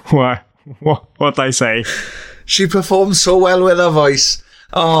 What did I say? She performs so well with her voice.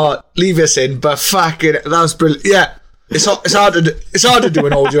 Oh, leave us in, but fucking, that was brilliant. Yeah. It's hard to do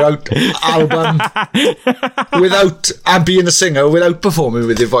an audio album without being a singer, without performing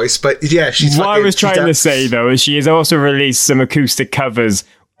with your voice. But yeah, she's. What I was trying to say though is she has also released some acoustic covers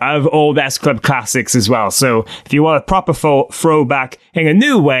of old S Club classics as well. So if you want a proper throwback in a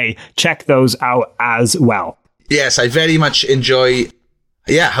new way, check those out as well. Yes, I very much enjoy.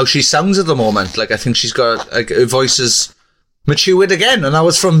 Yeah, how she sounds at the moment. Like, I think she's got her voice is matured again, and that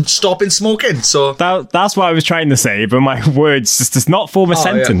was from stopping smoking. So that's what I was trying to say, but my words just does not form a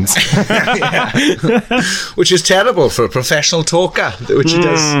sentence. Yeah. Which is terrible for a professional talker, which he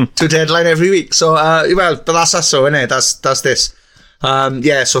does to deadline every week. So, but that's us, so, innit? That's this.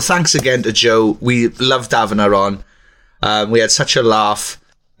 So thanks again to Jo. We loved having her on. We had such a laugh.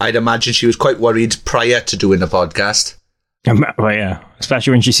 I'd imagine she was quite worried prior to doing the podcast. Well, yeah,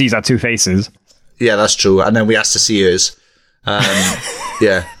 especially when she sees our two faces. Yeah, that's true. And then we asked to see hers.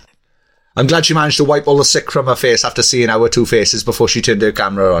 Yeah. I'm glad she managed to wipe all the sick from her face after seeing our two faces before she turned her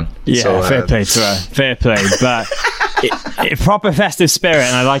camera on. Yeah, so, fair play to her. Fair play. But it proper festive spirit,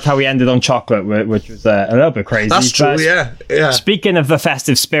 and I like how we ended on chocolate, which was a little bit crazy. That's true, yeah. Speaking of the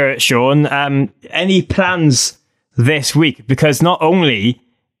festive spirit, Sean, any plans this week? Because not only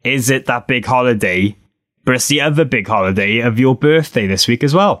is it that big holiday, but it's the other big holiday of your birthday this week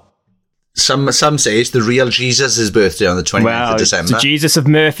as well. Some say it's the real Jesus' birthday on the 29th of December. It's Jesus of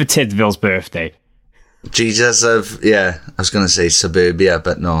Merthyr Tydfil's birthday. Jesus of, I was going to say Suburbia,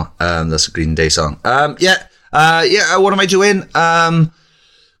 but no, that's a Green Day song. What am I doing?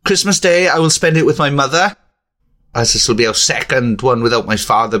 Christmas Day, I will spend it with my mother, as this will be our second one without my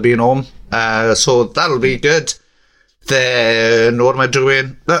father being home. So that'll be good. Then, what am I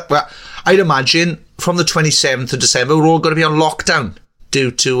doing? Well, I'd imagine from the 27th of December, we're all going to be on lockdown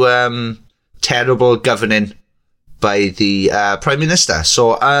due to terrible governing by the Prime Minister.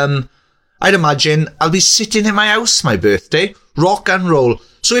 So I'd imagine I'll be sitting in my house, my birthday, rock and roll.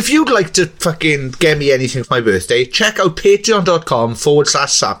 So if you'd like to fucking get me anything for my birthday, check out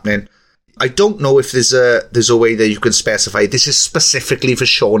patreon.com/sappening. I don't know if there's a way that you can specify this is specifically for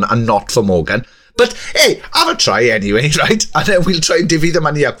Sean and not for Morgan. But hey, have a try anyway, right? And then we'll try and divvy the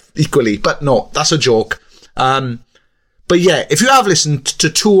money up equally. But no, that's a joke. But yeah, if you have listened to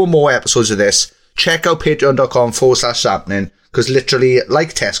 2 or more episodes of this, check out patreon.com/sappening, because literally,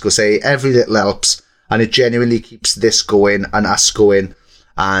 like Tesco say, every little helps, and it genuinely keeps this going and us going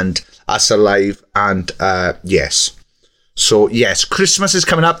and us alive. And yes. So yes, Christmas is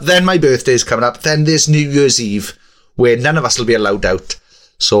coming up, then my birthday is coming up, then there's New Year's Eve, where none of us will be allowed out.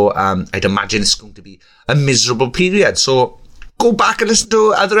 So I'd imagine it's going to be a miserable period. So go back and listen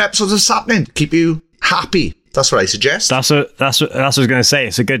to other episodes of Sappening. Keep you happy. That's what I suggest. That's what I was going to say.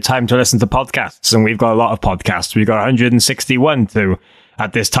 It's a good time to listen to podcasts, and we've got a lot of podcasts. We've got 161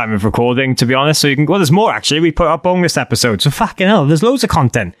 at this time of recording, to be honest. So you can, there's more actually. We put up bonus episodes. So fucking hell, there's loads of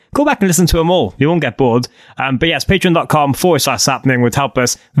content. Go back and listen to them all. You won't get bored. But yes, patreon.com/sappening would help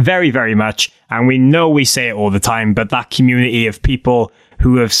us very, very much. And we know we say it all the time, but that community of people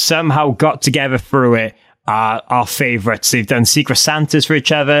who have somehow got together through it are our favourites. They've done Secret Santas for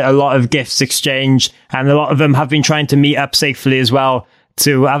each other, a lot of gifts exchanged, and a lot of them have been trying to meet up safely as well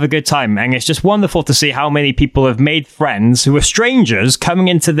to have a good time. And it's just wonderful to see how many people have made friends who are strangers coming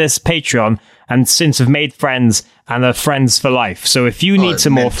into this Patreon and since have made friends and are friends for life. So if you need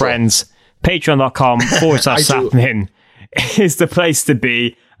some more friends, patreon.com/sappening is the place to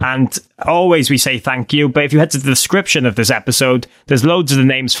be. And always we say thank you. But if you head to the description of this episode, there's loads of the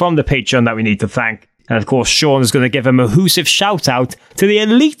names from the Patreon that we need to thank. And of course, Sean is going to give a mahoosive shout out to the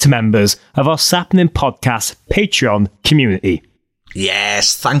elite members of our Sappening Podcast Patreon community.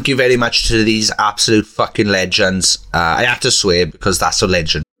 Yes, thank you very much to these absolute fucking legends. I have to swear because that's a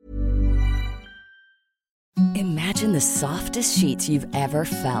legend. Imagine the softest sheets you've ever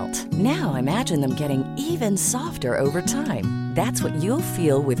felt. Now imagine them getting even softer over time. That's what you'll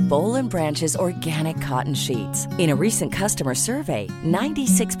feel with Boll & Branch's organic cotton sheets. In a recent customer survey,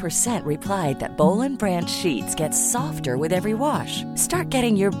 96% replied that Boll & Branch sheets get softer with every wash. Start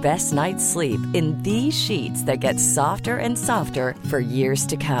getting your best night's sleep in these sheets that get softer and softer for years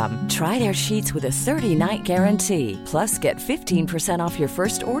to come. Try their sheets with a 30-night guarantee. Plus, get 15% off your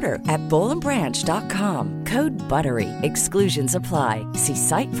first order at bollandbranch.com. Code BUTTERY. Exclusions apply. See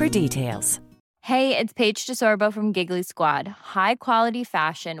site for details. Hey, it's Paige DeSorbo from Giggly Squad. High quality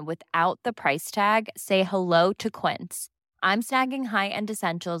fashion without the price tag. Say hello to Quince. I'm snagging high-end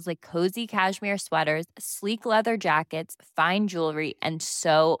essentials like cozy cashmere sweaters, sleek leather jackets, fine jewelry, and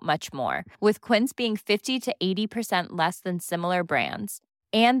so much more. With Quince being 50 to 80% less than similar brands.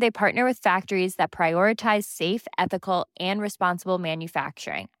 And they partner with factories that prioritize safe, ethical, and responsible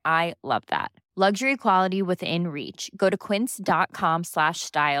manufacturing. I love that. Luxury quality within reach. Go to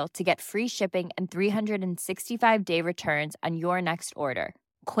quince.com/style to get free shipping and 365-day returns on your next order.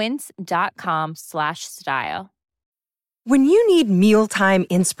 Quince.com/style. When you need mealtime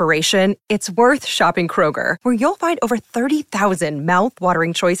inspiration, it's worth shopping Kroger, where you'll find over 30,000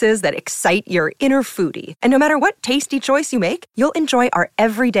 mouth-watering choices that excite your inner foodie. And no matter what tasty choice you make, you'll enjoy our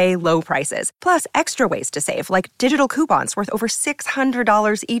everyday low prices, plus extra ways to save, like digital coupons worth over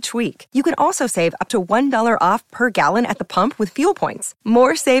 $600 each week. You can also save up to $1 off per gallon at the pump with fuel points.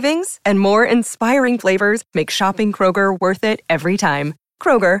 More savings and more inspiring flavors make shopping Kroger worth it every time.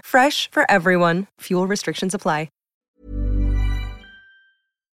 Kroger, fresh for everyone. Fuel restrictions apply.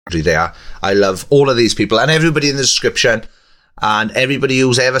 There, I love all of these people and everybody in the description and everybody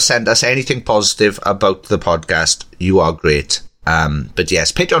who's ever sent us anything positive about the podcast. You are great. But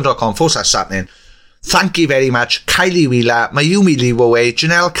yes, patreon.com/sapnin. Thank you very much. Kylie Wheeler, Mayumi Leeway,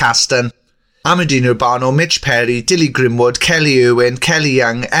 Janelle Caston, Amadine Urbano, Mitch Perry, Dilly Grimwood, Kelly Irwin, Kelly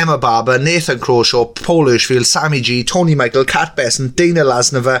Young, Emma Barber, Nathan Croshaw, Paul Hirschfield, Sammy G, Tony Michael, Kat Besson, Dana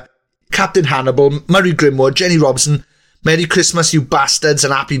Lasnova, Captain Hannibal, Murray Grimwood, Jenny Robson, Merry Christmas, you bastards,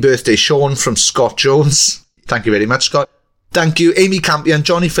 and happy birthday, Sean, from Scott Jones. Thank you very much, Scott. Thank you, Amy Campion,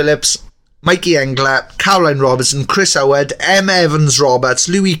 Johnny Phillips, Mikey Engler, Caroline Robertson, Chris Howard, M. Evans Roberts,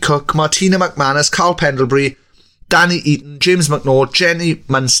 Louis Cook, Martina McManus, Carl Pendlebury, Danny Eaton, James McNaught, Jenny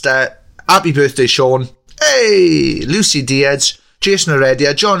Munster, happy birthday, Sean. Hey, Lucy Diaz, Jason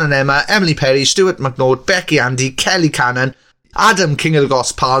Heredia, John and Emma, Emily Perry, Stuart McNaught, Becky Andy, Kelly Cannon, Adam King of the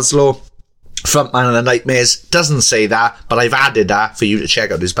Goss Parslow, frontman of the Nightmares. Doesn't say that, but I've added that for you to check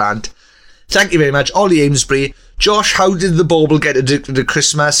out his band. Thank you very much. Ollie Amesbury. Josh, how did the bauble get addicted to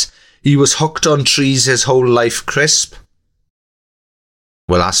Christmas? He was hooked on trees his whole life, Crisp.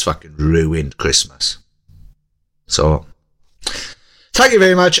 Well, that's fucking ruined Christmas. So, thank you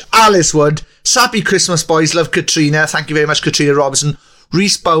very much. Alice Wood. Sappy Christmas Boys. Love Katrina. Thank you very much, Katrina Robinson.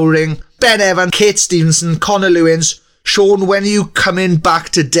 Reese Bowring. Ben Evan. Kate Stevenson. Connor Lewins. Sean, when are you coming back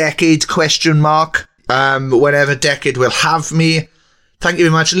to Decade? ? Whenever Decade will have me. Thank you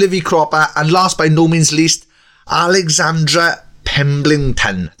very much, Livy Cropper. And last but no means least, Alexandra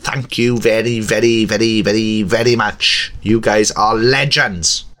Pemblington. Thank you very, very, very, very, very much. You guys are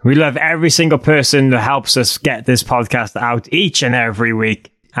legends. We love every single person that helps us get this podcast out each and every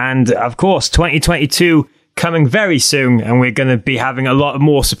week. And of course, 2022 coming very soon, and we're going to be having a lot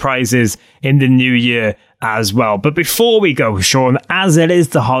more surprises in the new year as well. But before we go, Sean, as it is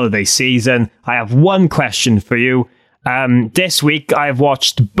the holiday season, I have one question for you. This week, I've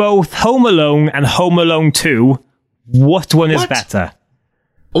watched both Home Alone and Home Alone 2. What one is better?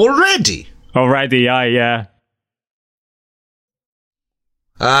 Already, yeah.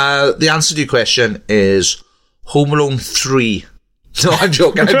 The answer to your question is Home Alone 3. No, I'm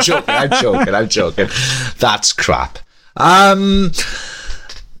joking. That's crap.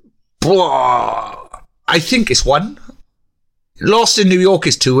 I think it's 1. Lost in New York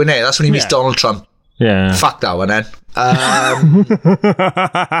is 2, innit? That's when he meets Donald Trump. Yeah. Fuck that one, then.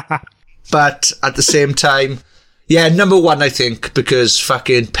 But at the same time, yeah, number 1, I think, because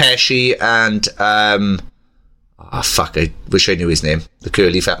fucking Pesci and, I wish I knew his name. The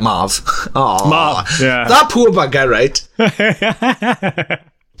curly fat Marv. Oh, Marv, yeah. That poor bugger, right?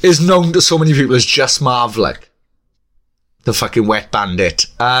 Is known to so many people as just Marv, like. The fucking wet bandit.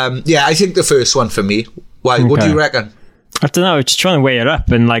 Yeah, I think the first one for me. Why? Okay. What do you reckon? I don't know, just trying to weigh it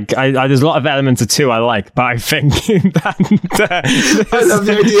up, and like, there's a lot of elements of 2 I like, but I think that I love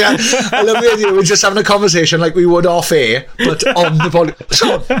the idea. We're just having a conversation like we would off air, but on the podcast.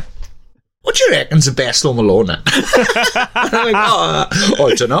 So, what do you reckon's the best Home Alone? I'm like, I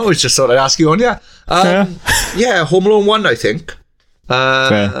don't know. I just thought I'd ask you on. Yeah, Home Alone 1, I think.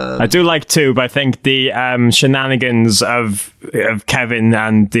 I do like 2, but I think the shenanigans of Kevin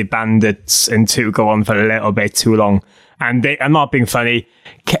and the bandits in 2 go on for a little bit too long. And I'm not being funny.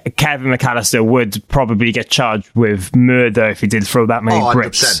 Kevin McAllister would probably get charged with murder if he did throw that many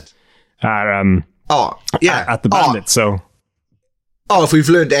bricks at the bandits. So, if we've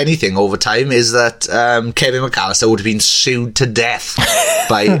learned anything over time, is that Kevin McAllister would have been sued to death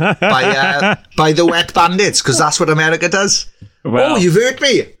by the wet bandits, because that's what America does. Well, you've hurt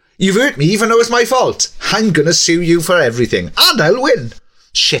me, even though it's my fault. I'm gonna sue you for everything, and I'll win.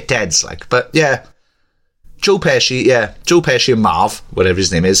 Shitheads, like. But yeah, Joe Pesci and Marv, whatever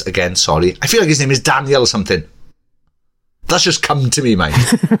his name is. Again, sorry, I feel like his name is Daniel or something. That's just come to me, mate.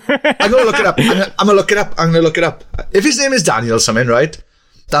 I'm gonna look it up. I'm gonna look it up. If his name is Daniel something, right?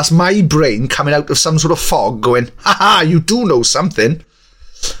 That's my brain coming out of some sort of fog, going, "Haha, you do know something."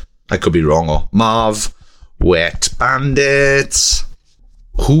 I could be wrong. Or Marv. Wet Bandits.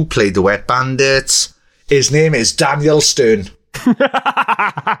 Who played the Wet Bandits? His name is Daniel Stern.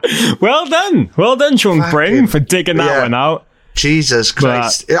 Well done, Sean Brain, for digging that one out. Jesus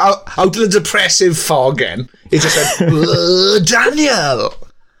Christ. Out of the depressive fog again, he just said, Daniel.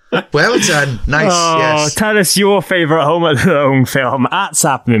 Well done. Nice, yes. Tell us your favourite Home Alone film at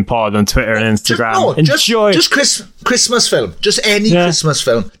SappeningPod on Twitter and Instagram. Enjoy. Just Christmas film. Just any Christmas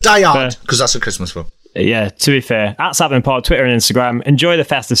film. Die Hard, because that's a Christmas film. Yeah, to be fair. At SappeningPod, Twitter and Instagram. Enjoy the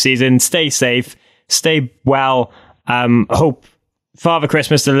festive season. Stay safe. Stay well. Hope Father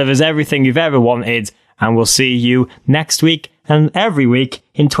Christmas delivers everything you've ever wanted. And we'll see you next week and every week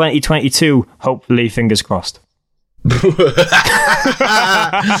in 2022. Hopefully, fingers crossed. We're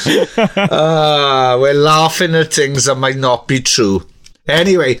laughing at things that might not be true.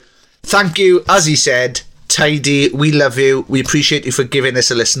 Anyway, thank you. As he said, Tidy, we love you. We appreciate you for giving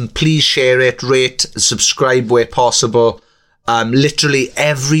us a listen. Please share it, rate, subscribe where possible. Literally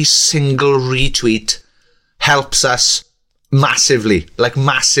every single retweet helps us massively. Like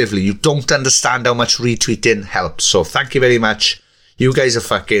massively. You don't understand how much retweeting helps. So thank you very much. You guys are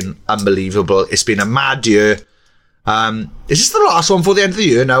fucking unbelievable. It's been a mad year. Is this the last one for the end of the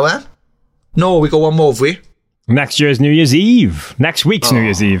year now, eh? No, we got one more, have we? Next year's New Year's Eve. Next week's New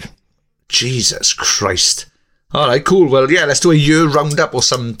Year's Eve. Jesus Christ. Alright, cool. Well, yeah, let's do a year roundup or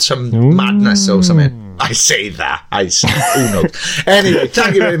some madness or something. I say that. Who knows? Anyway,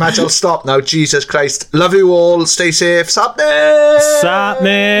 thank you very much. I'll stop now. Jesus Christ. Love you all. Stay safe. Sapnin!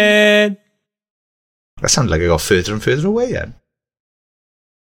 Sapnin! That sounded like I got further and further away, then.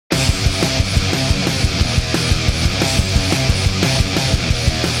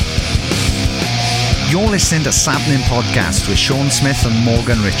 You're listening to Sapnin Podcast with Sean Smith and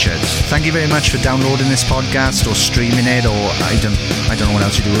Morgan Richards. Thank you very much for downloading this podcast or streaming it, or I don't know what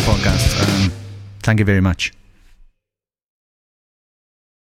else you do with podcasts. Thank you very much.